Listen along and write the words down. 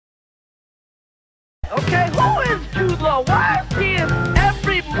okay? Who is Jude Law? Why is he in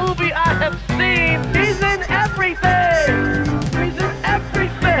every movie I have seen? He's in everything! He's in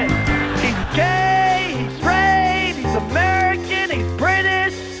everything! He's gay, he's straight, he's American, he's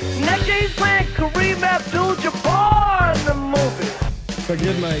British. Next year he's playing Kareem Abdul-Jabbar in the movie.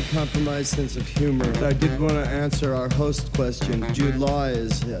 Forgive my compromised sense of humor. I did want to answer our host question. Jude Law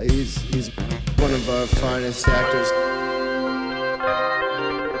he's one of our finest actors.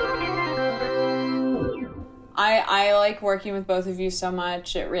 I like working with both of you so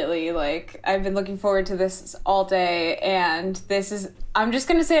much. It really, I've been looking forward to this all day, and I'm just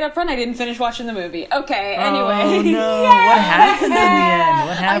going to say it up front, I didn't finish watching the movie. Okay, anyway. Oh, no. Yeah. What happened in the end?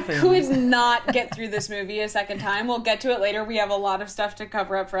 What happened? I could not get through this movie a second time. We'll get to it later. We have a lot of stuff to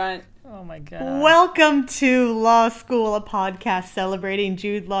cover up front. Oh, my God. Welcome to Law School, a podcast celebrating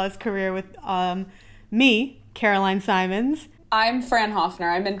Jude Law's career with me, Caroline Simons. I'm Fran Hoffner.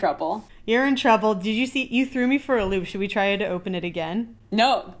 I'm in trouble. You're in trouble. Did you see? You threw me for a loop. Should we try to open it again?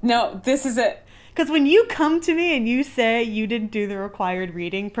 No, this is it. Because when you come to me and you say you didn't do the required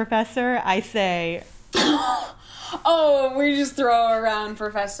reading, Professor, I say... Oh, we just throw around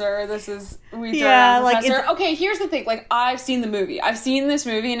Professor. We throw around Professor. Okay, here's the thing. I've seen the movie. I've seen this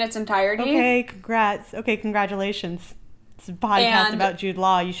movie in its entirety. Okay, congrats. Okay, congratulations. It's a podcast about Jude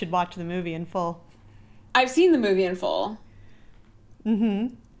Law. You should watch the movie in full. I've seen the movie in full.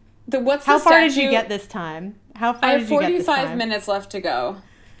 Mm-hmm. How far did you get this time? I have 45 minutes left to go.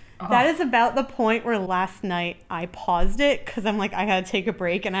 That is about the point where last night I paused it because I'm like, I gotta take a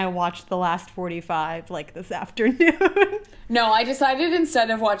break, and I watched the last 45 this afternoon. No, I decided instead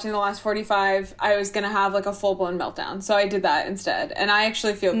of watching the last 45, I was gonna have a full-blown meltdown. So I did that instead, and I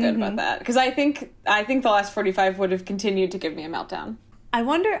actually feel good about that because I think the last 45 would have continued to give me a meltdown.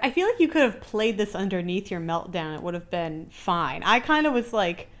 I feel like you could have played this underneath your meltdown. It would have been fine. I kind of was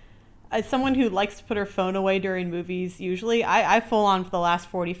as someone who likes to put her phone away during movies, usually, I full on for the last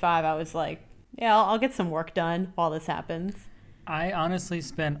 45, I was like, yeah, I'll get some work done while this happens. I honestly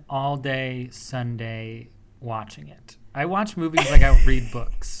spent all day Sunday watching it. I watch movies like I'll read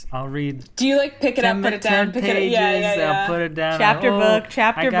books. I'll read... Do you pick it up, put it down, pick pages, it up? Yeah. I'll put it down. Chapter book.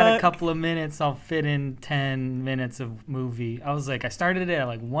 I got a couple of minutes. I'll fit in 10 minutes of movie. I was I started it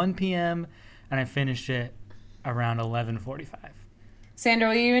at 1 p.m. and I finished it around 11:45. Sandra,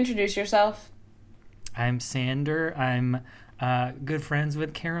 will you introduce yourself? I'm Sander. I'm good friends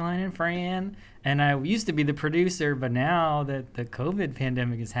with Caroline and Fran. And I used to be the producer, but now that the COVID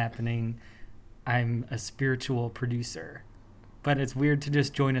pandemic is happening, I'm a spiritual producer. But it's weird to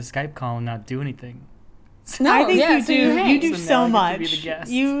just join a Skype call and not do anything. No, I think you do. You do so much.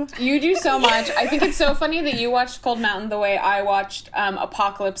 You do so much. I think it's so funny that you watched Cold Mountain the way I watched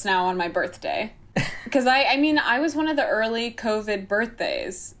Apocalypse Now on my birthday. Because I was one of the early COVID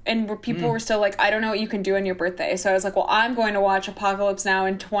birthdays, and where people were still I don't know what you can do on your birthday. So I was like, well, I'm going to watch Apocalypse Now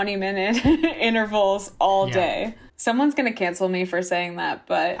in 20-minute intervals all day. Someone's going to cancel me for saying that,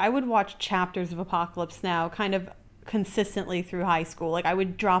 but... I would watch chapters of Apocalypse Now kind of consistently through high school. I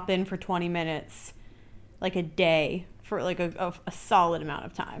would drop in for 20 minutes, a day, for a solid amount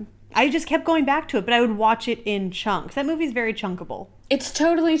of time. I just kept going back to it, but I would watch it in chunks. That movie's very chunkable. It's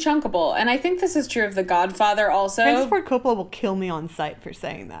totally chunkable, and I think this is true of The Godfather also. Francis Ford Coppola will kill me on sight for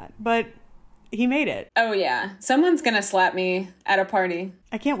saying that, but he made it. Oh yeah, someone's gonna slap me at a party.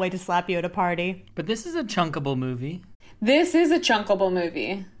 I can't wait to slap you at a party. But this is a chunkable movie. This is a chunkable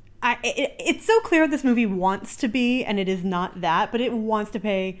movie. It's so clear what this movie wants to be, and it is not that, but it wants to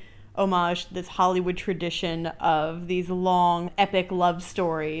pay homage to this Hollywood tradition of these long, epic love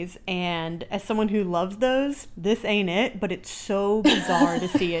stories. And as someone who loves those, this ain't it, but it's so bizarre to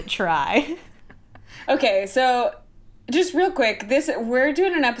see it try. Okay, so just real quick, we're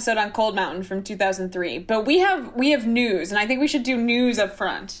doing an episode on Cold Mountain from 2003, but we have news, and I think we should do news up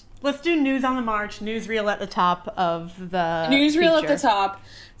front. Let's do news on the march, newsreel at the top of the newsreel feature. At the top.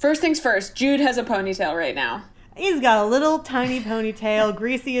 First things first, Jude has a ponytail right now. He's got a little tiny ponytail,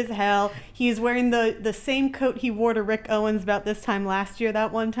 greasy as hell. He's wearing the same coat he wore to Rick Owens about this time last year,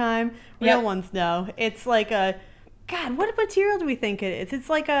 that one time. Real ones know. It's God, what material do we think it is? It's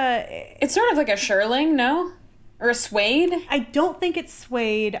It's sort of like a shearling, no? Or a suede? I don't think it's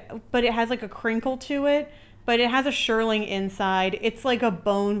suede, but it has a crinkle to it. But it has a shearling inside. It's a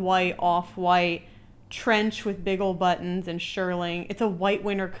bone white, off-white trench with big old buttons and shearling. It's a white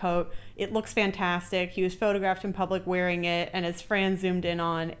winter coat. It looks fantastic. He was photographed in public wearing it, and as Fran zoomed in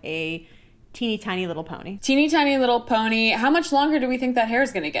on, a teeny tiny little pony. Teeny tiny little pony. How much longer do we think that hair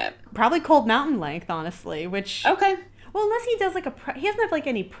is going to get? Probably Cold Mountain length, honestly, which... Okay. Well, unless he does he doesn't have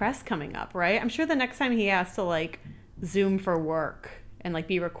any press coming up, right? I'm sure the next time he has to zoom for work, and like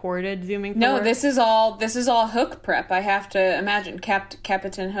be recorded zooming No, forward? this is all Hook prep. I have to imagine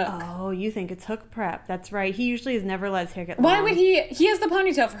Captain Hook. Oh, you think it's Hook prep? That's right. He usually has never let his hair get long. Why would he? He has the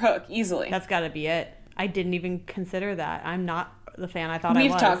ponytail for Hook easily. That's got to be it. I didn't even consider that. I'm not the fan I thought I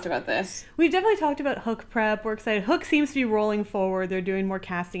We've was. talked about this. We've definitely talked about Hook prep. We're excited. Hook seems to be rolling forward. They're doing more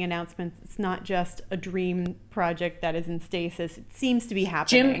casting announcements. It's not just a dream project that is in stasis. It seems to be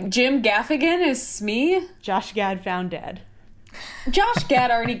happening. Jim Gaffigan is Smee. Josh Gad found dead. Josh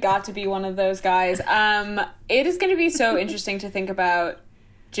Gad already got to be one of those guys. It is going to be so interesting to think about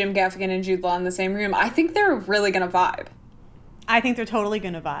Jim Gaffigan and Jude Law in the same room. I think they're really going to vibe. I think they're totally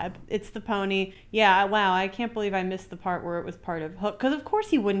going to vibe. It's the pony. Yeah, wow, I can't believe I missed the part where it was part of Hook. Because of course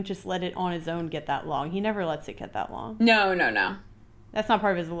he wouldn't just let it on his own get that long. He never lets it get that long. No. That's not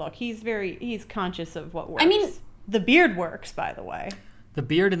part of his look. He's conscious of what works. I mean, the beard works, by the way. The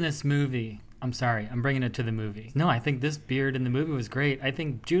beard in this movie, I'm sorry, I'm bringing it to the movie. No, I think this beard in the movie was great. I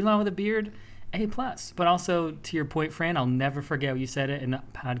think Jude Law with a beard, A+. But also, to your point, Fran, I'll never forget you said it in a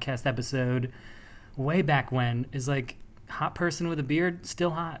podcast episode way back when, is like, hot person with a beard,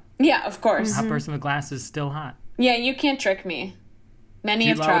 still hot. Yeah, of course. Hot person with glasses, still hot. Yeah, you can't trick me. Many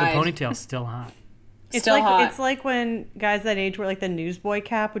Jude have Law tried. with a ponytail, still hot. Still hot. It's like when guys that age wear like the newsboy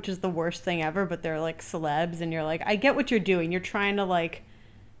cap, which is the worst thing ever, but they're like celebs, and you're like, I get what you're doing. You're trying to like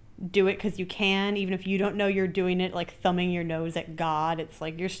do it because you can, even if you don't know you're doing it, like thumbing your nose at God. It's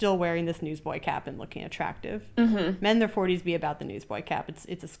like you're still wearing this newsboy cap and looking attractive. Mm-hmm. Men in their 40s be about the newsboy cap.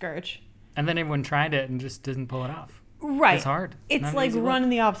 It's a scourge. And then everyone tried it and just didn't pull it off. Right. It's hard. It's Not an like easy run look. in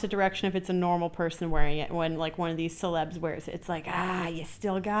the opposite direction if it's a normal person wearing it. When like one of these celebs wears it, it's like, you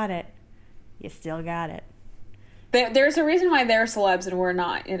still got it. You still got it. There's a reason why they're celebs and we're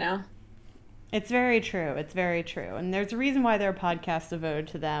not, you know? It's very true. It's very true. And there's a reason why there are podcasts devoted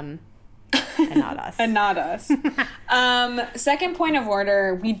to them and not us. And not us. Second point of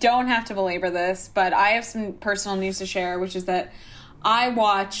order, we don't have to belabor this, but I have some personal news to share, which is that I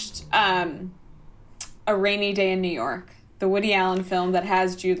watched A Rainy Day in New York, the Woody Allen film that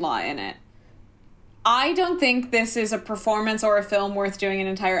has Jude Law in it. I don't think this is a performance or a film worth doing an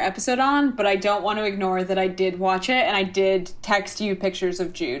entire episode on, but I don't want to ignore that I did watch it, and I did text you pictures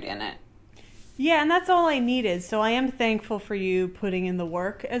of Jude in it. Yeah, and that's all I needed. So I am thankful for you putting in the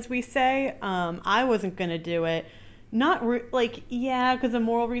work, as we say. I wasn't going to do it. Not because of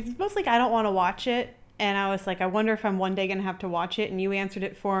moral reasons. Mostly I don't want to watch it. And I was like, I wonder if I'm one day going to have to watch it. And you answered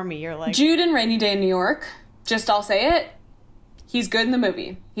it for me. You're like... Jude in Rainy Day in New York, just I'll say it, he's good in the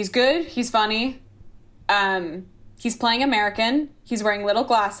movie. He's good. He's funny. He's playing American. He's wearing little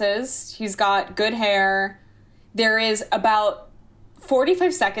glasses. He's got good hair. There is about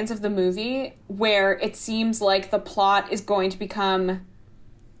 45 seconds of the movie where it seems like the plot is going to become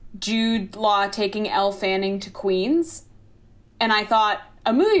Jude Law taking Elle Fanning to Queens. And I thought,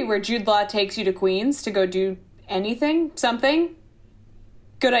 a movie where Jude Law takes you to Queens to go do anything, something,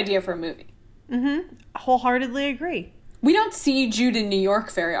 good idea for a movie. Mm-hmm. Wholeheartedly agree. We don't see Jude in New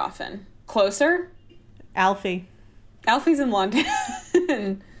York very often. Closer? Alfie. Alfie's in London.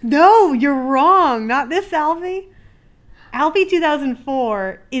 No, you're wrong. Not this Alfie. Alfie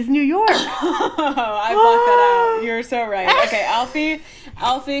 2004 is New York. I blocked that out. You're so right. Okay,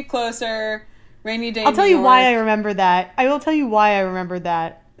 Alfie, Closer, Rainy Day in I'll tell New you York. why I remember that. I will tell you why I remember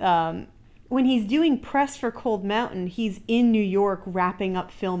that. When he's doing press for Cold Mountain, he's in New York wrapping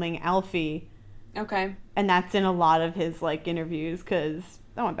up filming Alfie. Okay. And that's in a lot of his like interviews because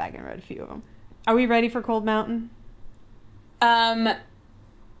I went back and read a few of them. Are we ready for Cold Mountain?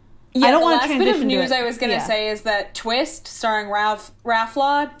 Yeah, I don't the wanna last bit of transition to news it. I was going to Yeah. say is that Twist, starring Raph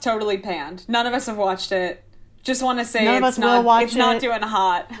Law, totally panned. None of us have watched it. Just want to say None of it's us will watch it's not it. doing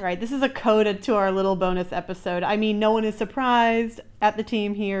hot. Right, this is a coda to our little bonus episode. I mean, no one is surprised at the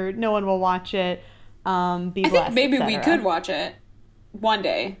team here. No one will watch it. Be I blessed, think maybe we etc. could watch it one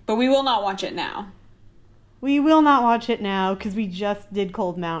day, but we will not watch it now. We will not watch it now because we just did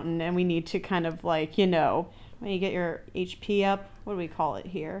Cold Mountain and we need to kind of like, when you get your HP up, what do we call it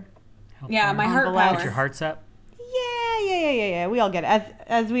here? Yeah, my heart Envelope. Get power. your hearts up. Yeah. We all get it.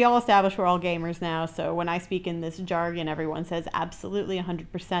 As we all establish, we're all gamers now. So when I speak in this jargon, everyone says absolutely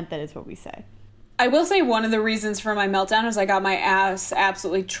 100%. That is what we say. I will say one of the reasons for my meltdown is I got my ass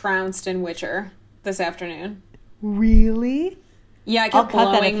absolutely trounced in Witcher this afternoon. Really? Yeah, I I'll kept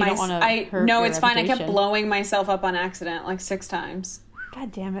cut that if blowing you don't wanna hurt No, your it's fine. I kept reputation. blowing myself up on accident like 6 times.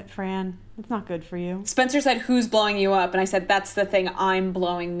 God damn it, Fran. It's not good for you. Spencer said, "Who's blowing you up?" And I said, "That's the thing. I'm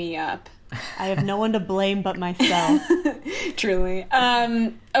blowing me up." I have no one to blame but myself. Truly.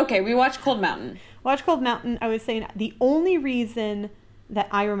 Okay, we watched Cold Mountain. Watch Cold Mountain. I was saying the only reason that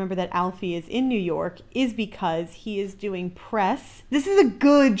I remember that Alfie is in New York is because he is doing press. This is a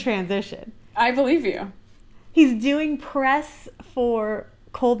good transition. I believe you. He's doing press for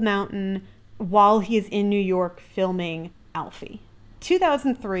Cold Mountain while he is in New York filming Alfie.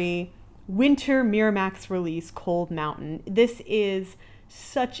 2003, winter Miramax release, Cold Mountain. This is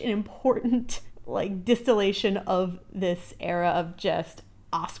such an important distillation of this era of just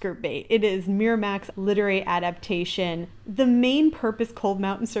Oscar bait. It is Miramax literary adaptation. The main purpose Cold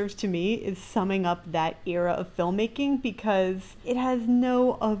Mountain serves to me is summing up that era of filmmaking because it has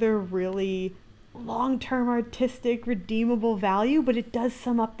no other really long-term artistic redeemable value, but it does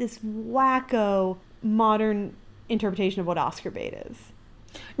sum up this wacko modern interpretation of what Oscar bait is.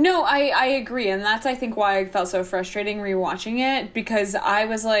 No, I agree, and that's, I think, why I felt so frustrating rewatching it, because I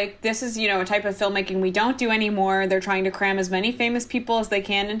was like, this is, a type of filmmaking we don't do anymore. They're trying to cram as many famous people as they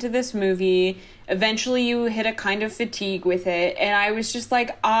can into this movie. Eventually, you hit a kind of fatigue with it, and I was just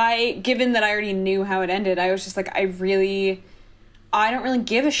like, given that I already knew how it ended, I was just like, I don't really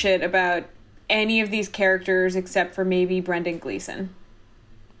give a shit about any of these characters except for maybe Brendan Gleeson.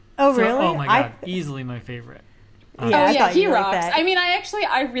 Oh, really? Oh my god, easily my favorite. Yeah, he rocks. I mean,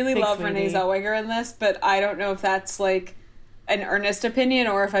 I really Big love sweetie. Renee Zellweger in this, but I don't know if that's like an earnest opinion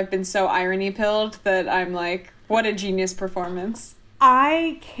or if I've been so irony pilled that I'm like, what a genius performance.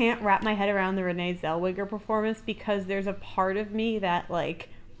 I can't wrap my head around the Renee Zellweger performance because there's a part of me that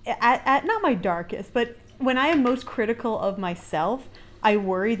at not my darkest, but when I am most critical of myself, I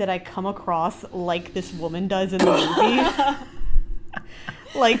worry that I come across like this woman does in the movie.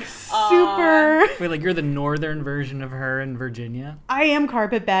 Super. Wait, you're the northern version of her in Virginia? I am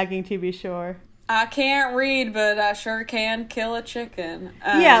carpetbagging, to be sure. I can't read, but I sure can kill a chicken.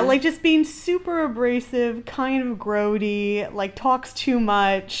 Just being super abrasive, kind of grody, talks too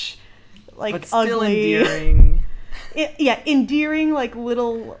much, but still ugly. Endearing. Endearing,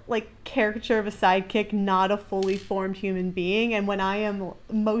 little, caricature of a sidekick, not a fully formed human being. And when I am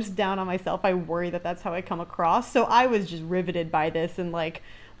most down on myself, I worry that that's how I come across. So I was just riveted by this and,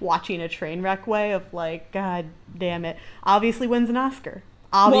 watching a train wreck way of, God damn it. Obviously wins an Oscar.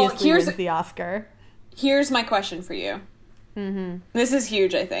 Obviously wins the Oscar. Here's my question for you. Mm-hmm. This is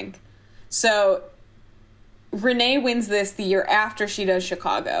huge, I think. So, Renee wins this the year after she does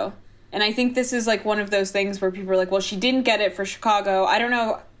Chicago. And I think this is one of those things where people are like, well, she didn't get it for Chicago. I don't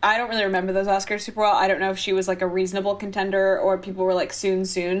know. I don't really remember those Oscars super well. I don't know if she was a reasonable contender or people were soon.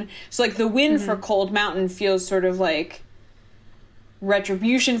 So the win for Cold Mountain feels sort of like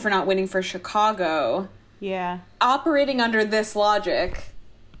retribution for not winning for Chicago. Yeah. Operating under this logic,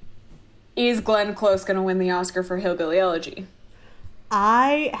 is Glenn Close going to win the Oscar for Hillbilly Elegy?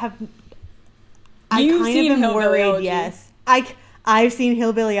 I You've kind seen of am Hillbilly worried, Elegy. yes. I've seen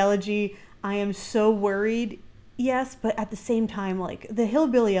Hillbilly Elegy. I am so worried, yes, but at the same time, the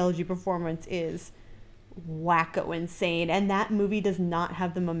Hillbilly Elegy performance is wacko insane, and that movie does not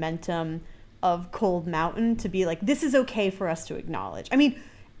have the momentum of Cold Mountain to be this is okay for us to acknowledge. I mean,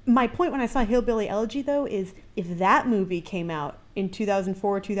 my point when I saw Hillbilly Elegy, though, is if that movie came out in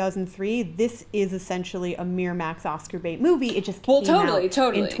 2004, 2003, this is essentially a Miramax Oscar bait movie. It just came out in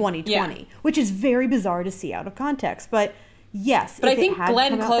 2020, which is very bizarre to see out of context. But yes, but I think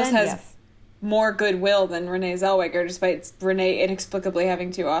Glenn Close has more goodwill than Renee Zellweger, despite Renee inexplicably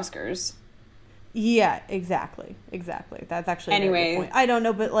having 2 Oscars. Yeah, exactly. That's actually anyway. A very good point. I don't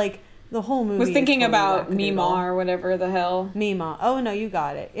know, but the whole movie. Was thinking totally about Mima or whatever the hell. Mima. Oh no, you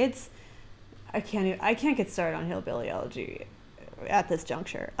got it. I can't get started on Hillbilly Elegy at this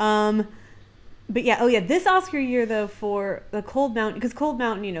juncture. But yeah, this Oscar year though for the Cold Mountain, because Cold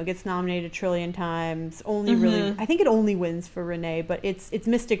Mountain, gets nominated a trillion times. Only really, I think it only wins for Renee, but it's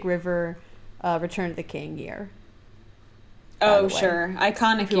Mystic River, Return of the King year. Oh sure,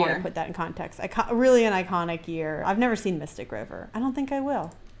 iconic if you year. Want to put that in context, really an iconic year. I've never seen Mystic River. I don't think I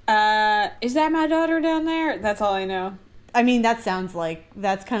will. Is that my daughter down there? That's all I know. I mean, that sounds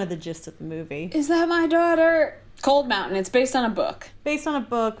that's kind of the gist of the movie. Is that my daughter? Cold Mountain. It's based on a book. Based on a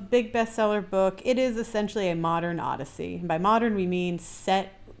book, big bestseller book. It is essentially a modern Odyssey. And by modern, we mean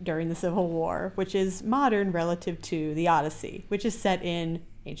set during the Civil War, which is modern relative to the Odyssey, which is set in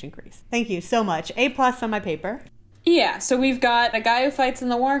ancient Greece. Thank you so much. A+ on my paper. Yeah, so we've got a guy who fights in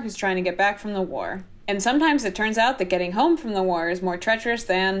the war who's trying to get back from the war. And sometimes it turns out that getting home from the war is more treacherous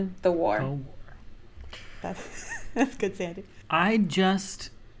than the war. That's good, Sandy. I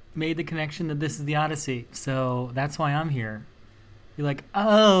just made the connection that this is the Odyssey, so that's why I'm here. You're like,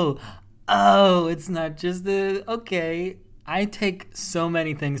 oh, it's not just the... Okay, I take so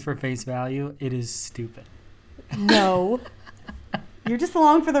many things for face value. It is stupid. No. You're just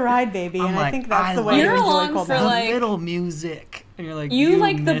along for the ride, baby, and I think that's the way you're to enjoy along Cold for Mountain. The fiddle music. And you're like, You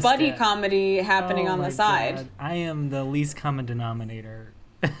like the missed buddy it. comedy happening Oh on my the side. God. I am the least common denominator.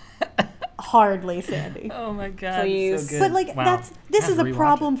 Hardly, Sandy. Oh my God. Please. So good. But like Wow. this Have is to a rewatch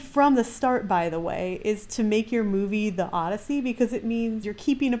problem it. from the start, by the way, is to make your movie the Odyssey, because it means you're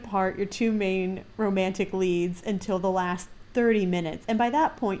keeping apart your two main romantic leads until the last 30 minutes. And by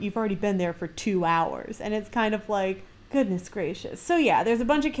that point, you've already been there for 2 hours. And it's kind of like, goodness gracious. So yeah, there's a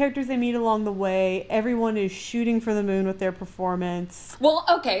bunch of characters they meet along the way. Everyone is shooting for the moon with their performance. Well,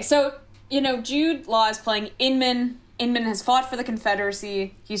 okay, so, Jude Law is playing Inman. Inman has fought for the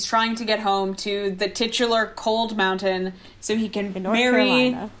Confederacy. He's trying to get home to the titular Cold Mountain so he can In North marry...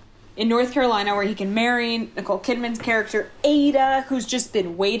 Carolina. In North Carolina, where he can marry Nicole Kidman's character, Ada, who's just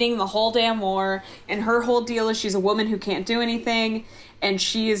been waiting the whole damn war. And her whole deal is she's a woman who can't do anything. And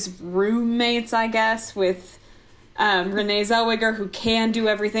she is roommates, I guess, with Renee Zellweger, who can do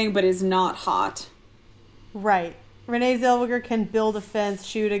everything but is not hot. Right. Renee Zellweger can build a fence,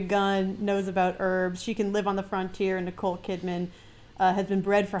 shoot a gun, knows about herbs. She can live on the frontier, and Nicole Kidman has been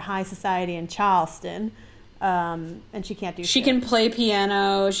bred for high society in Charleston, and she can't do She shit. can play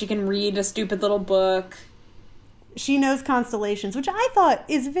piano. She can read a stupid little book. She knows constellations, which I thought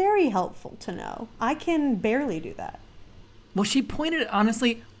is very helpful to know. I can barely do that. Well, she pointed,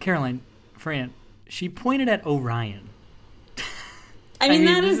 honestly, Caroline, Fran, she pointed at Orion. I mean,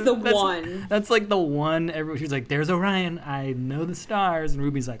 that this is the that's- one. That's like the one. She's like, "There's Orion. I know the stars." And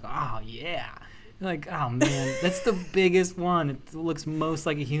Ruby's like, "Oh yeah." You're like, "Oh man, that's the biggest one. It looks most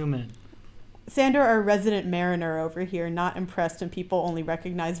like a human." Sandra, our resident mariner over here, not impressed when people only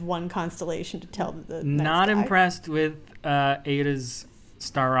recognize one constellation to tell the night Not sky. impressed with Ada's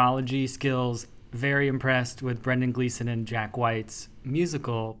starology skills. Very impressed with Brendan Gleeson and Jack White's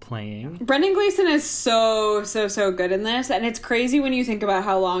musical playing. Brendan Gleeson is so good in this, and it's crazy when you think about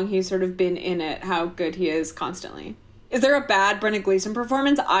how long he's sort of been in it, how good he is constantly. Is there a bad Brendan Gleeson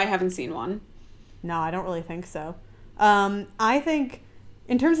performance? I haven't seen one. No, I don't really think so. I think,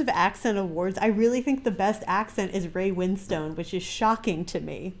 in terms of accent awards, I really think the best accent is Ray Winstone, which is shocking to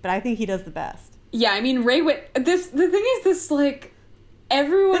me, but I think he does the best. Yeah, I mean, the thing is this, like,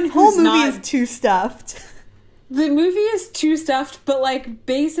 everyone This whole who's movie not... is too stuffed. The movie is too stuffed, but, like,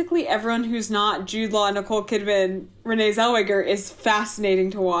 basically everyone who's not Jude Law, Nicole Kidman, Renee Zellweger is fascinating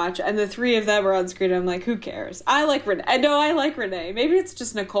to watch, and the three of them are on screen, I'm like, who cares? I like Renee. I like Renee. Maybe it's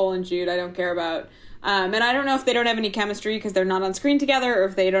just Nicole and Jude I don't care about. And I don't know if they don't have any chemistry because they're not on screen together, or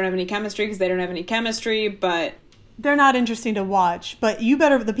if they don't have any chemistry because they don't have any chemistry, but... They're not interesting to watch, but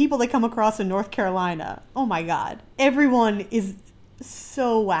the people they come across in North Carolina, oh my god. Everyone is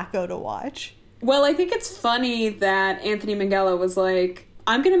so wacko to watch. Well, I think it's funny that Anthony Minghella was like,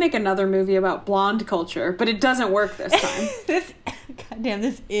 I'm going to make another movie about blonde culture, but it doesn't work this time. Goddamn,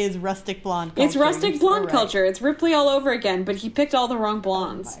 this is rustic blonde culture. It's rustic You're blonde right. culture. It's Ripley all over again, but he picked all the wrong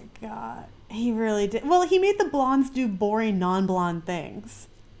blondes. Oh my god. He really did. Well, he made the blondes do boring non-blonde things.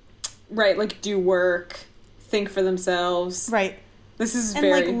 Right, like do work, think for themselves. Right. This is And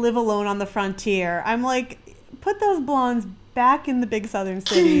very... like live alone on the frontier. I'm like, put those blondes back in the big southern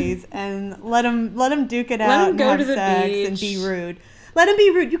cities and let them duke it out 'em and go have to the sex beach. and be rude. Let them be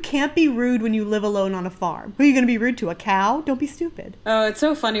rude. You can't be rude when you live alone on a farm. Who are you going to be rude to? A cow? Don't be stupid. Oh, it's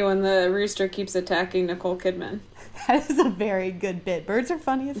so funny when the rooster keeps attacking Nicole Kidman. That is a very good bit. Birds are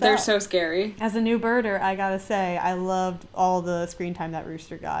funny as They're hell. so scary. As a new birder, I gotta say, I loved all the screen time that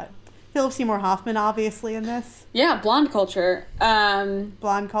rooster got. Philip Seymour Hoffman, obviously, in this. Yeah, blonde culture.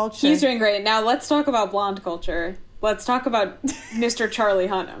 Blonde culture. He's doing great. Now let's talk about blonde culture. Let's talk about Mr. Charlie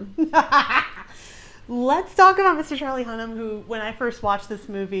Hunnam. Let's talk about Mr. Charlie Hunnam, who, when I first watched this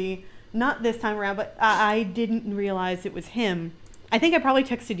movie, not this time around, but I didn't realize it was him. I think I probably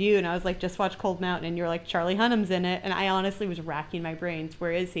texted you, and I was like, just watch Cold Mountain, and you were like, Charlie Hunnam's in it, and I honestly was racking my brains.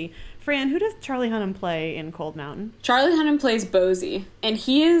 Where is he? Fran, who does Charlie Hunnam play in Cold Mountain? Charlie Hunnam plays Bosie, and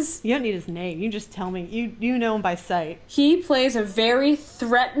he You don't need his name. You just tell me. You know him by sight. He plays a very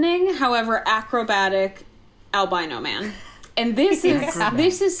threatening, however acrobatic, albino man. And this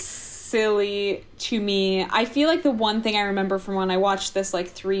is silly to me. I feel like the one thing I remember from when I watched this like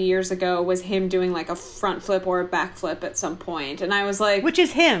 3 years ago was him doing like a front flip or a back flip at some point. And I was like... Which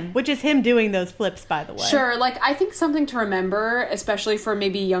is him doing those flips, by the way. Sure, like, I think something to remember, especially for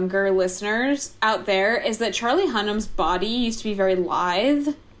maybe younger listeners out there, is that Charlie Hunnam's body used to be very lithe.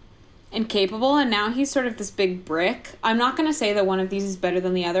 and capable, and now he's sort of this big brick. I'm not going to say that one of these is better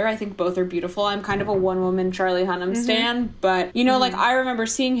than the other. I think both are beautiful. I'm kind of a one-woman Charlie Hunnam stan, but, you know, like, I remember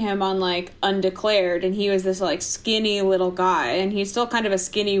seeing him on, like, Undeclared, and he was this, like, skinny little guy, and he's still kind of a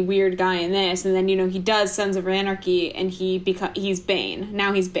skinny, weird guy in this, and then, you know, he does Sons of Anarchy, and he's Bane.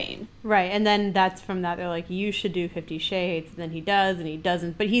 Now he's Bane. Right, and then that's from that, they're like, you should do 50 Shades, and then he does, and he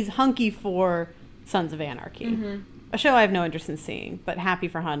doesn't, but he's hunky for Sons of Anarchy. A show I have no interest in seeing, but happy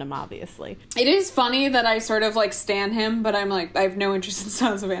for Hunnam, obviously. It is funny that I sort of, like, stan him, but I'm like, I have no interest in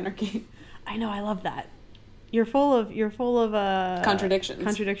Sons of Anarchy. I know, I love that. You're full of Contradictions.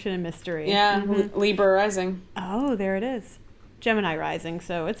 Contradiction and mystery. Yeah, Libra rising. Oh, there it is. Gemini rising,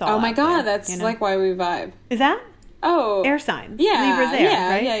 so it's all Oh my out god, there, that's you know? like why we vibe. Is that? Oh. Air signs. Yeah. Libra's air, yeah,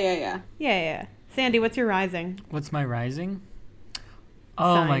 right? yeah. Yeah. Sandy, what's your rising? What's my rising?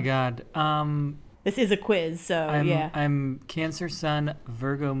 Oh Sign. my god. This is a quiz, so I'm Cancer Sun,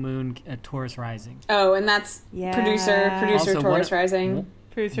 Virgo Moon, Taurus Rising. Oh, and that's Yeah. producer Also, Taurus rising.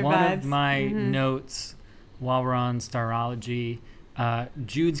 Producer One vibes. of my notes while we're on Starology,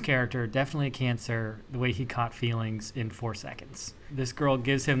 Jude's character, definitely a Cancer, the way he caught feelings in 4 seconds. This girl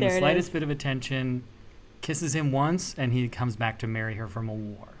gives him There the it slightest is. bit of attention, kisses him once, and he comes back to marry her from a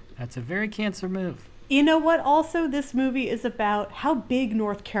war. That's a very Cancer move. You know what? Also, this movie is about how big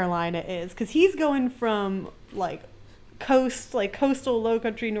North Carolina is, because he's going from coastal low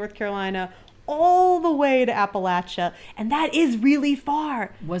country North Carolina all the way to Appalachia, and that is really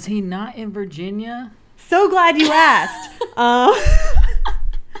far. Was he not in Virginia? So glad you asked.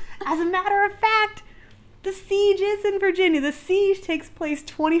 As a matter of fact, the siege is in Virginia. The siege takes place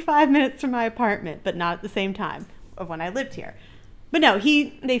 25 minutes from my apartment, but not at the same time of when I lived here. But no,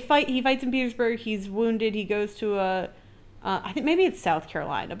 he fights in Petersburg. He's wounded. He goes to I think maybe it's South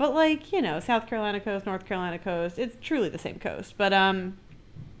Carolina, but like, you know, South Carolina coast, North Carolina coast. It's truly the same coast. But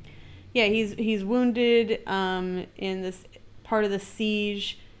yeah, he's wounded in this part of the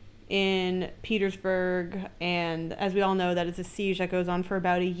siege in Petersburg, and as we all know, that is a siege that goes on for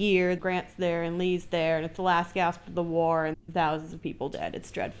about a year. Grant's there and Lee's there, and it's the last gasp of the war, and thousands of people dead.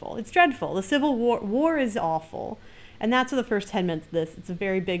 It's dreadful. It's dreadful. The Civil War is awful. And that's for the first 10 minutes of this. It's a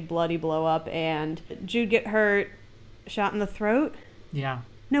very big bloody blow up, and Jude get hurt, shot in the throat. Yeah.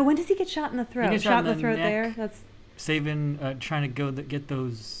 No, when does he get shot in the throat? He gets shot in the throat neck. there. That's Saving, trying to get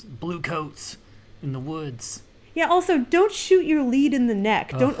those blue coats in the woods. yeah. Also, don't shoot your lead in the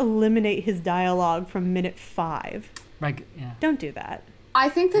neck. Ugh. Don't eliminate his dialogue from minute 5. Like, yeah. Don't do that. I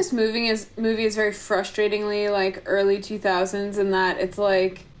think this movie is very frustratingly like early 2000s in that it's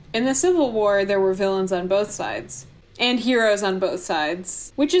like in the Civil War there were villains on both sides and heroes on both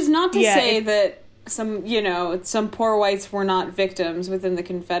sides, which is not to say that some poor whites were not victims within the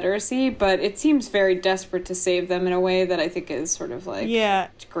Confederacy, but it seems very desperate to save them in a way that I think is sort of like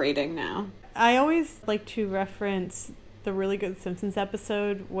grating now. I always like to reference the really good Simpsons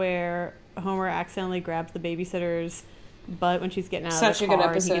episode where Homer accidentally grabs the babysitter's butt when she's getting out Such of a the good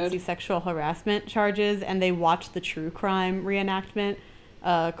car and he episode. gets these sexual harassment charges, and they watch the true crime reenactment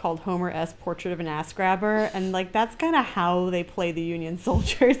called Homer S. Portrait of an Ass Grabber, and like that's kind of how they play the Union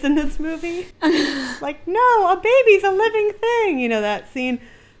soldiers in this movie. Like, no, a baby's a living thing. You know that scene?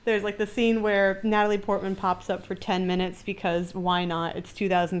 There's like the scene where Natalie Portman pops up for 10 minutes because why not? It's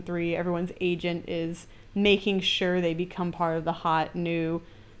 2003. Everyone's agent is making sure they become part of the hot new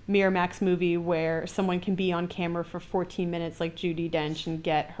Miramax movie where someone can be on camera for 14 minutes like Judi Dench and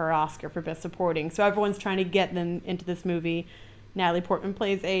get her Oscar for Best Supporting. So everyone's trying to get them into this movie. Natalie Portman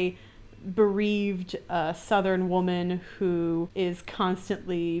plays a bereaved Southern woman who is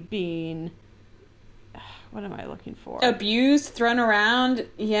constantly being... What am I looking for? Abused, thrown around,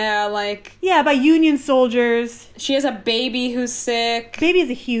 Yeah, by Union soldiers. she has a baby who's sick. Baby has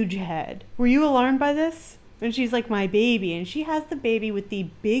a huge head. Were you alarmed by this? And she's like, my baby. And she has the baby with the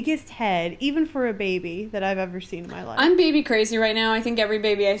biggest head, even for a baby, that I've ever seen in my life. I'm baby crazy right now. I think every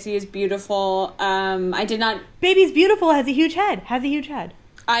baby I see is beautiful. I did not... Baby's beautiful, has a huge head.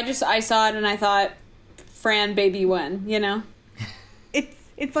 I saw it and I thought, Fran, baby, when, you know?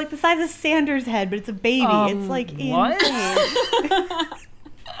 It's like the size of Sanders' head, but it's a baby. It's like what? insane.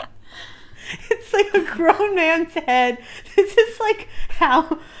 It's like a grown man's head. This is like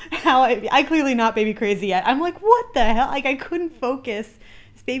how I clearly not baby crazy yet. I'm like, what the hell? Like I couldn't focus.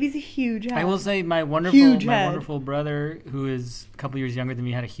 This baby's a huge head. I will say my Huge head. wonderful brother, who is a couple years younger than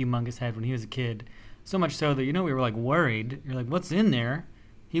me, had a humongous head when he was a kid. So much so that, we were like worried. You're like, what's in there?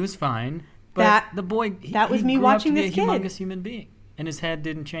 He was fine. But the boy, that was he me grew watching up to this be kid. a humongous human being. And his head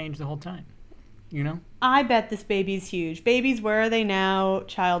didn't change the whole time. I bet this baby's huge. Babies, where are they now?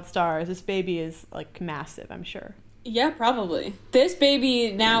 Child stars. This baby is like massive, I'm sure. Yeah, probably. This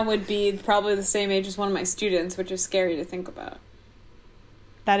baby now would be probably the same age as one of my students, which is scary to think about.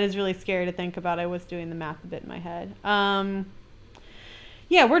 That is really scary to think about. I was doing the math a bit in my head.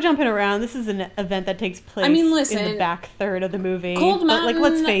 Yeah, we're jumping around. This is an event that takes place in the back third of the movie. Cold Mountain,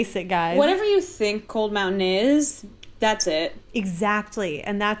 but, let's face it, guys. Whatever you think Cold Mountain is, that's it. Exactly.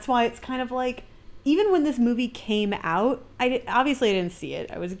 And that's why it's kind of like, even when this movie came out, obviously I didn't see it.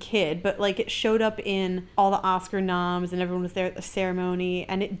 I was a kid, but like it showed up in all the Oscar noms and everyone was there at the ceremony,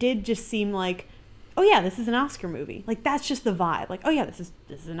 and it did just seem like, oh yeah, this is an Oscar movie. Like that's just the vibe. Like, oh yeah, this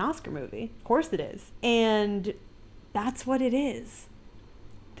is an Oscar movie. Of course it is. And that's what it is.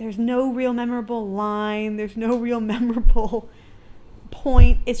 There's no real memorable line. There's no real memorable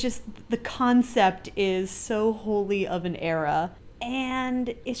point. It's just the concept is so wholly of an era.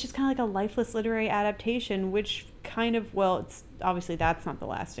 And it's just kind of like a lifeless literary adaptation, which kind of, well, it's obviously that's not the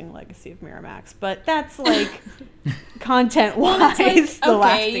lasting legacy of Miramax, but that's like content-wise the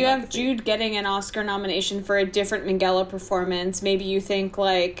lasting okay, you have legacy. Jude getting an Oscar nomination for a different Minghella performance. Maybe you think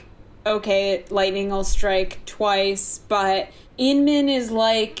like, okay, lightning will strike twice, but Inman is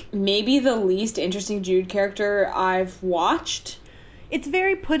like maybe the least interesting Jude character I've watched. It's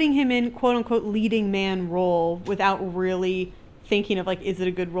very putting him in quote-unquote leading man role without really thinking of like, is it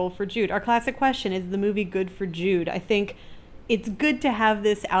a good role for Jude? Our classic question, is the movie good for Jude? I think it's good to have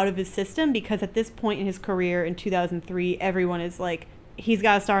this out of his system because at this point in his career in 2003, everyone is like, he's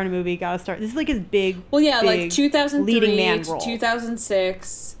got to star in a movie, got to star. This is like his big, like 2003 leading man to role.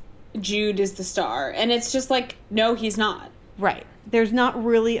 2006, Jude is the star. And it's just like, no, he's not. Right. There's not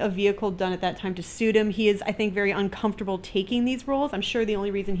really a vehicle done at that time to suit him. He is, I think, very uncomfortable taking these roles. I'm sure the only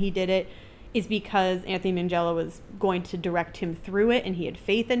reason he did it is because Anthony Minghella was going to direct him through it, and he had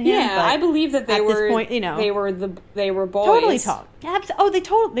faith in him. Yeah, but I believe that they at were. This point, they were boys. Totally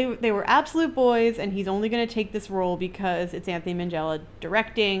talk. They were absolute boys, and he's only going to take this role because it's Anthony Minghella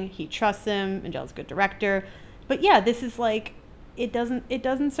directing. He trusts him. Minghella's a good director. But yeah, this is like it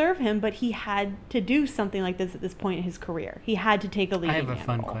doesn't serve him. But he had to do something like this at this point in his career. He had to take a leading man role. I have a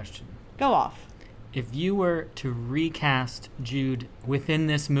fun question. Go off. If you were to recast Jude within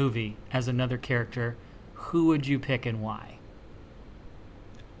this movie as another character, who would you pick and why?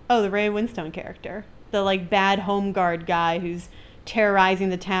 Oh, the Ray Winstone character. The, like, bad home guard guy who's terrorizing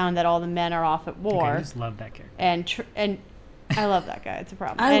the town that all the men are off at war. Okay, I just love that character. And I love that guy. It's a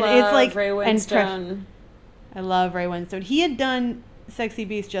problem. I love like, Ray Winstone. I love Ray Winstone. He had done Sexy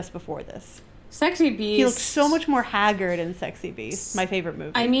Beast just before this. Sexy Beast. He looks so much more haggard in Sexy Beast. My favorite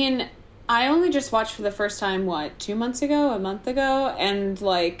movie. I mean, I only just watched for the first time, 2 months ago, a month ago, and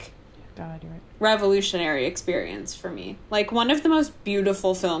like, God, you're right. Revolutionary experience for me. Like, one of the most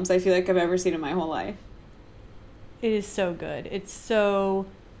beautiful films I feel like I've ever seen in my whole life. It is so good. It's so,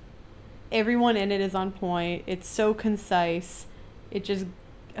 everyone in it is on point. It's so concise. It just,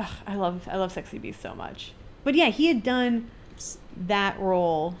 I love Sexy Beast so much. But yeah, he had done that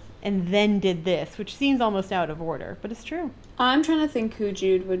role and then did this, which seems almost out of order, but it's true. I'm trying to think who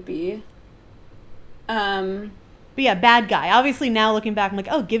Jude would be. But yeah, bad guy. Obviously now looking back, I'm like,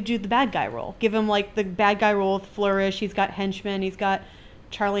 oh, give Jude the bad guy role. Give him like the bad guy role with Flourish. He's got henchmen. He's got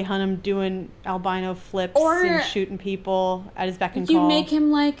Charlie Hunnam doing albino flips and shooting people at his beck and call. You make him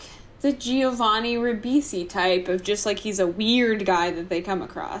like the Giovanni Ribisi type of just like he's a weird guy that they come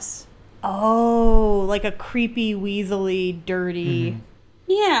across. Oh, like a creepy, weaselly, dirty... Mm-hmm.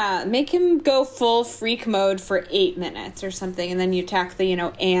 Yeah, make him go full freak mode for 8 minutes or something, and then you tack the,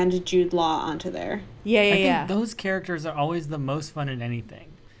 and Jude Law onto there. Yeah. I think those characters are always the most fun in anything.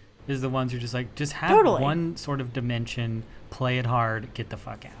 Is the ones who just have one sort of dimension, play it hard, get the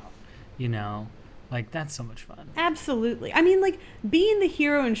fuck out. Like, that's so much fun. Absolutely. I mean, like, being the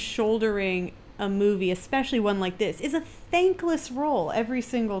hero and shouldering a movie, especially one like this, is a thankless role every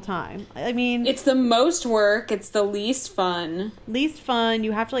single time. I mean, it's the most work. It's the least fun.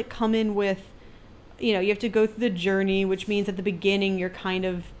 You have to like come in with, you have to go through the journey, which means at the beginning you're kind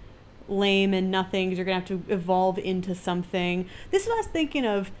of lame and nothing because you're gonna have to evolve into something. This is what I was thinking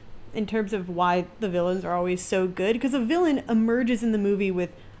of in terms of why the villains are always so good, because a villain emerges in the movie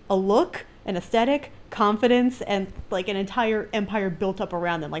with a look, an aesthetic, confidence, and like an entire empire built up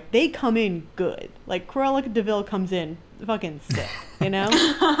around them. Like, they come in good. Like, Cruella de Vil comes in fucking sick,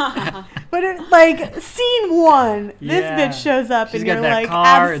 But like, scene one, this bitch shows up and you're like,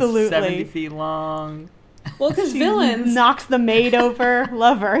 car, absolutely. It's 70 feet long. Well, because villains knocks the maid over,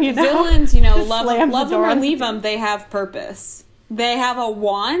 love her, Villains, love Slams them the door or on leave them, they have purpose. They have a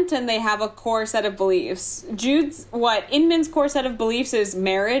want and they have a core set of beliefs. Inman's core set of beliefs is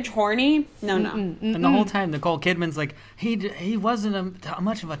marriage, horny. No. And the whole time Nicole Kidman's like, he wasn't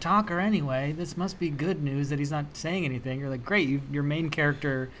much of a talker anyway. This must be good news that he's not saying anything. You're like, great, your main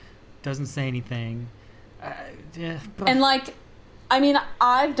character doesn't say anything. And like, I mean,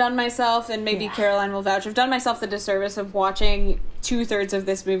 I've done myself, and maybe Caroline will vouch, I've done myself the disservice of watching 2/3 of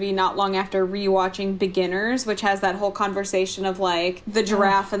this movie not long after rewatching Beginners, which has that whole conversation of, like, the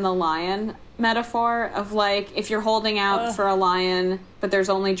giraffe and the lion metaphor of, like, if you're holding out for a lion, but there's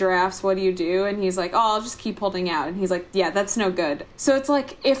only giraffes, what do you do? And he's like, oh, I'll just keep holding out. And he's like, yeah, that's no good. So it's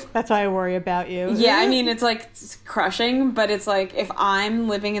like, if... That's why I worry about you. Yeah, I mean, it's, like, it's crushing, but it's like, if I'm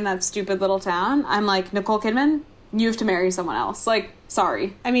living in that stupid little town, I'm like, Nicole Kidman, you have to marry someone else. Like,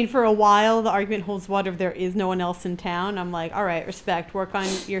 sorry. I mean, for a while, the argument holds water if there is no one else in town. I'm like, all right, respect, work on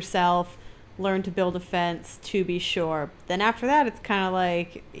yourself, learn to build a fence, to be sure. Then after that, it's kind of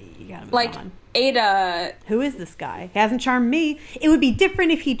like, you gotta move on. Ada. Who is this guy? He hasn't charmed me. It would be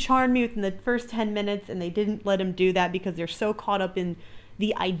different if he charmed me within the first 10 minutes and they didn't let him do that because they're so caught up in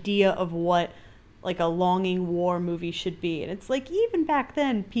the idea of what, like, a longing war movie should be. And it's like, even back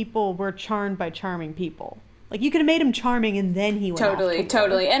then, people were charmed by charming people. Like, you could have made him charming and then he went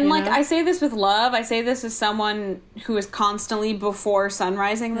Totally. And, like, I say this with love. I say this as someone who is constantly before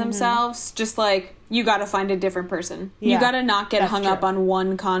sunrising themselves. Just, like, you got to find a different person. Yeah, you got to not get hung up on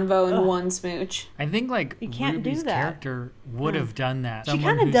one convo and one smooch. I think, like, Ruby's character would have done that. She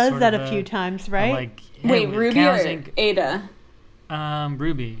kind of does that a few times, right? Like, hey, wait, Ruby or Ada?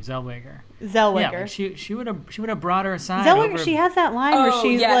 Ruby Zellweger. Yeah, like she would have brought her aside. Zellweger, she has that line where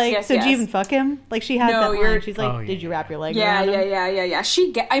she's do you even fuck him? Like, she has that line. She's like, did you wrap your leg around him? Yeah.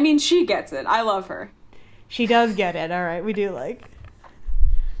 She gets it. I love her. She does get it. All right, we do like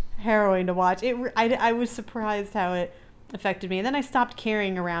harrowing to watch. I was surprised how it affected me, and then I stopped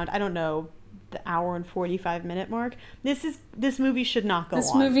carrying around. I don't know, the hour and 45-minute mark. This movie should not go on.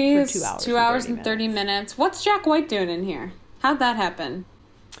 This movie for is 2 hours and 30 minutes. What's Jack White doing in here? How'd that happen?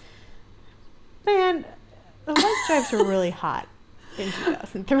 Man, the White Stripes were really hot in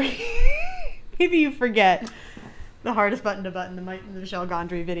 2003. Maybe you forget the hardest button to button, the Michel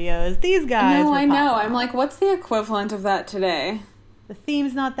Gondry videos. These guys. No, I know. I'm like, what's the equivalent of that today? The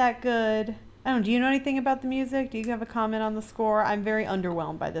theme's not that good. I don't know. Do you know anything about the music? Do you have a comment on the score? I'm very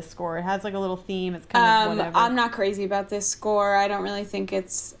underwhelmed by this score. It has like a little theme. It's kind of whatever. I'm not crazy about this score. I don't really think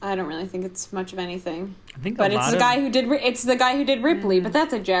it's much of anything. I think it's the guy who did Ripley, but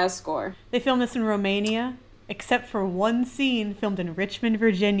that's a jazz score. They filmed this in Romania, except for one scene filmed in Richmond,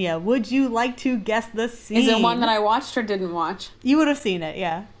 Virginia. Would you like to guess the scene? Is it one that I watched or didn't watch? You would have seen it,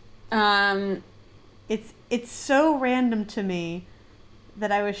 yeah. It's so random to me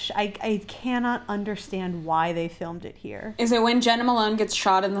that I cannot understand why they filmed it here. Is it when Jenna Malone gets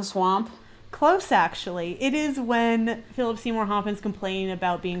shot in the swamp? Close, actually. It is when Philip Seymour Hoffman's complaining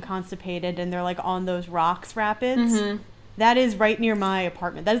about being constipated and they're like on those rocks rapids. Mm-hmm. That is right near my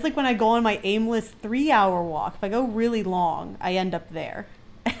apartment. That is like when I go on my aimless 3-hour walk. If I go really long, I end up there.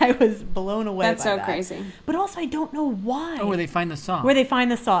 I was blown away by that. That's so crazy. But also, I don't know why. Oh, where they find the saw. Where they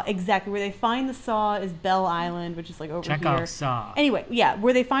find the saw, exactly. Where they find the saw is Bell Island, which is like over Chekhov's here. saw. Anyway, yeah,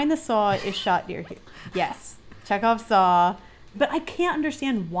 where they find the saw is shot near here. Yes, Chekhov's saw. But I can't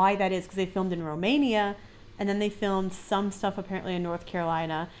understand why that is, because they filmed in Romania, and then they filmed some stuff apparently in North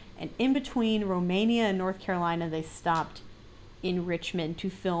Carolina, and in between Romania and North Carolina, they stopped in Richmond to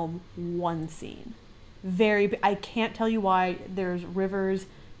film one scene. I can't tell you why. There's rivers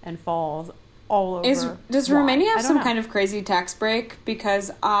and falls all over. Does Romania have some kind of crazy tax break? Because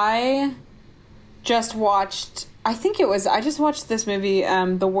I just watched this movie,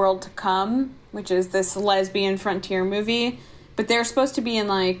 The World to Come, which is this lesbian frontier movie. But they're supposed to be in,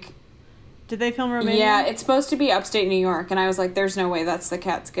 like... Did they film Romania? Yeah, it's supposed to be upstate New York. And I was like, there's no way that's the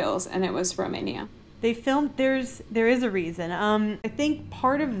Catskills. And it was Romania. They filmed... There is a reason. I think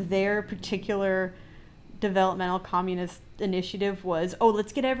part of their particular developmental communist initiative was,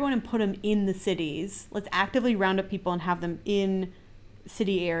 let's get everyone and put them in the cities. Let's actively round up people and have them in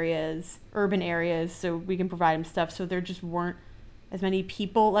city areas, urban areas, so we can provide them stuff. So there just weren't as many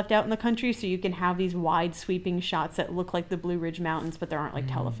people left out in the country, so you can have these wide sweeping shots that look like the Blue Ridge Mountains, but there aren't like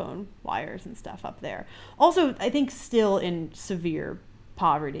telephone wires and stuff up there. Also, I think still in severe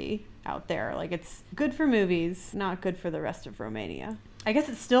poverty out there. Like, it's good for movies, not good for the rest of Romania. I guess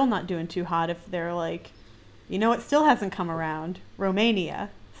it's still not doing too hot if they're like, you know what still hasn't come around?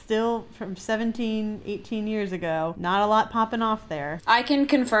 Romania. Still from 17, 18 years ago. Not a lot popping off there. I can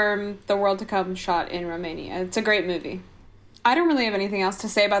confirm The World to Come shot in Romania. It's a great movie. I don't really have anything else to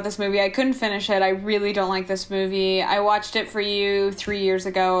say about this movie. I couldn't finish it. I really don't like this movie. I watched it for you 3 years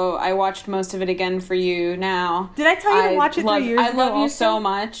ago. I watched most of it again for you now. Did I tell you to watch it 3 years ago? I love you also? so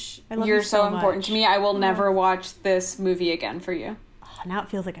much. I love You're you so so important much. to me. I will never watch this movie again for you. Oh, now it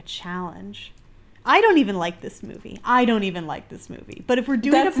feels like a challenge. I don't even like this movie. But if we're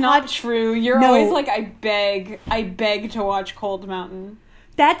doing That's not true. You're always like, I beg to watch Cold Mountain.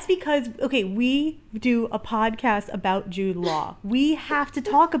 That's because, okay, we do a podcast about Jude Law. We have to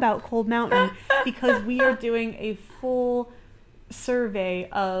talk about Cold Mountain because we are doing a full survey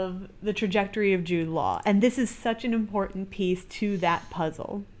of the trajectory of Jude Law. And this is such an important piece to that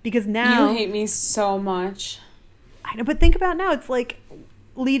puzzle. Because now... You hate me so much. I know, but think about now. It's like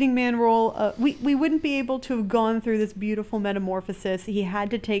leading man role. We wouldn't be able to have gone through this beautiful metamorphosis. He had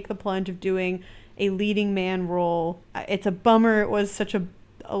to take the plunge of doing a leading man role. It's a bummer it was such a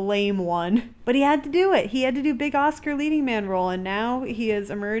lame one, but he had to do it. He had to do big Oscar leading man role, and now he has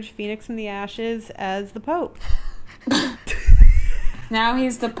emerged Phoenix from the ashes as the Pope. Now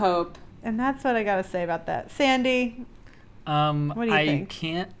he's the Pope. And that's what I gotta say about that. Sandy, what do you think? I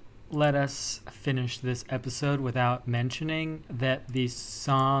can't let us finish this episode without mentioning that the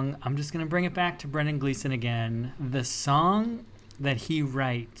song, I'm just going to bring it back to Brendan Gleeson again. The song that he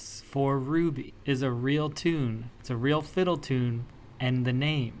writes for Ruby is a real tune. It's a real fiddle tune. And the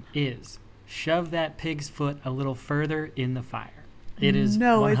name is Shove That Pig's Foot a Little Further in the Fire. It is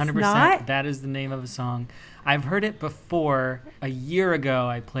No, 100%. it's not? That is the name of a song. I've heard it before. A year ago,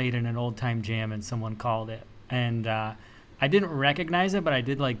 I played in an old time jam and someone called it. And I didn't recognize it, but I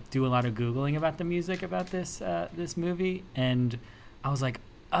did do a lot of Googling about the music about this movie. And I was like,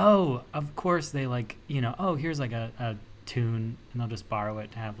 oh, of course they here's a tune, and they'll just borrow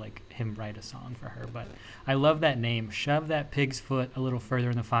it to have him write a song for her. But I love that name, Shove That Pig's Foot a Little Further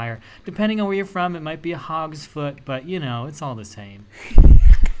in the Fire. Depending on where you're from, it might be a hog's foot, but it's all the same.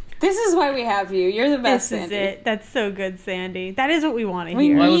 This is why we have you. You're the best, This Sandy. is it. That's so good, Sandy. That is what we want to We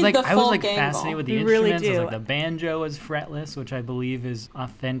hear. need I was the folk fascinated angle. with the We really instruments. I was do. the banjo was fretless, which I believe is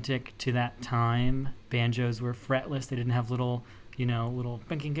authentic to that time. Banjos were fretless. They didn't have little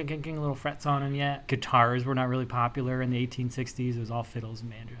little frets on them yet. Guitars were not really popular in the 1860s. It was all fiddles and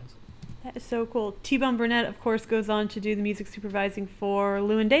banjos. That is so cool. T-Bone Burnett, of course, goes on to do the music supervising for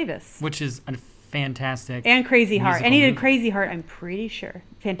Llewyn Davis. Which is a fantastic And Crazy Heart. musical And he did movie. Crazy Heart, I'm pretty sure.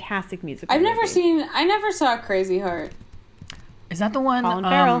 Fantastic musical I never saw Crazy Heart. Is that the one? Colin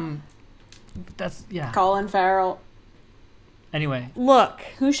Farrell. That's, yeah. Colin Farrell. Anyway, Look,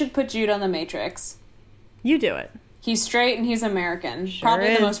 Who should put Jude on the Matrix? you do it. He's straight and he's American. Sure Probably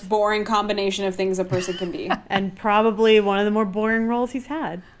is. the most boring combination of things a person can be. And probably one of the more boring roles he's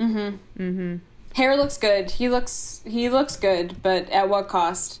had. Hair looks good. He looks good, but at what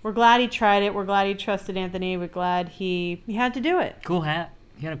cost? We're glad he tried it. We're glad he trusted Anthony. We're glad he had to do it. cool hat.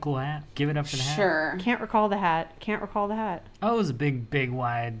 He had a cool hat. Give it up for the hat. Sure. Can't recall the hat. Oh, it was a big,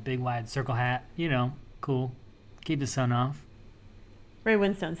 wide circle hat. Cool. Keep the sun off. Ray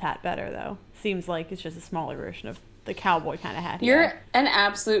Winstone's hat better, though. Seems like it's just a smaller version of the cowboy kind of hat. he You're had. an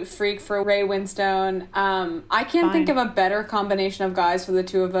absolute freak for Ray Winstone. I can't think of a better combination of guys for the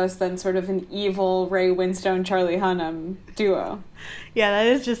two of us than sort of an evil Ray Winstone, Charlie Hunnam duo. Yeah, that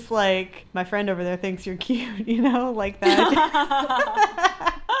is just like, my friend over there thinks you're cute, like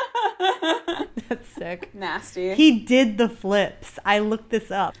that. That's sick. Nasty. He did the flips. I looked this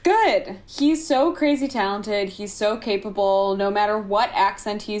up. Good. He's so crazy talented. He's so capable. No matter what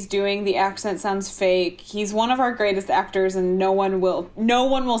accent he's doing, the accent sounds fake. He's one of our greatest actors, and no one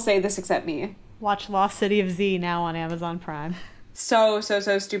will say this except me. Watch Lost City of Z now on Amazon Prime. So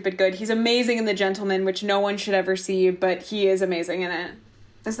stupid good. He's amazing in The Gentleman, which no one should ever see, but he is amazing in it.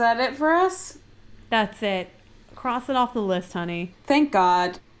 Is that it for us? That's it. Cross it off the list, honey. Thank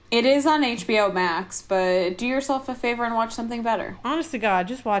God. It is on HBO Max, but do yourself a favor and watch something better. Honest to God,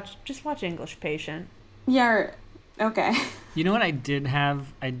 just watch English Patient. Yeah, okay. You know what I did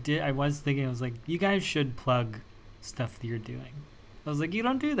have? I was thinking, I was like, you guys should plug stuff that you're doing. I was like, you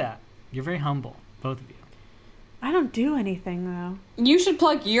don't do that. You're very humble, both of you. I don't do anything, though. You should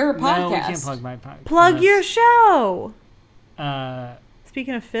plug your podcast. No, we can't plug my podcast. Plug your show! Uh,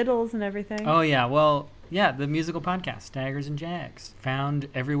 Speaking of fiddles and everything. oh, yeah. Well, yeah, the musical podcast, Daggers and Jags. Found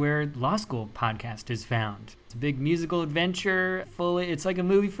everywhere law school podcast is found. It's a big musical adventure. It's like a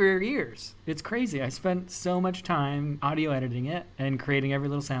movie for your ears. It's crazy. I spent so much time audio editing it and creating every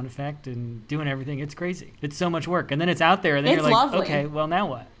little sound effect and doing everything. It's crazy. It's so much work. And then it's out there, and then It's you're like, lovely. okay, well, now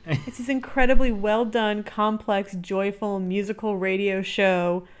what? It's this incredibly well done, complex, joyful musical radio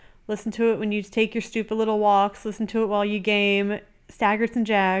show. Listen to it when you take your stupid little walks. Listen to it while you game. Staggers and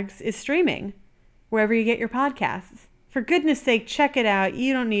Jags is streaming wherever you get your podcasts. For goodness sake, check it out.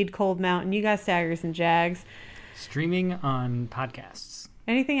 You don't need Cold Mountain. You got Staggers and Jags. Streaming on podcasts.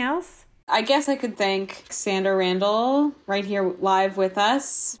 Anything else? I guess I could thank Sandra Randall right here live with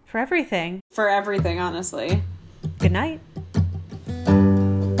us. For everything. For everything, honestly. Good night.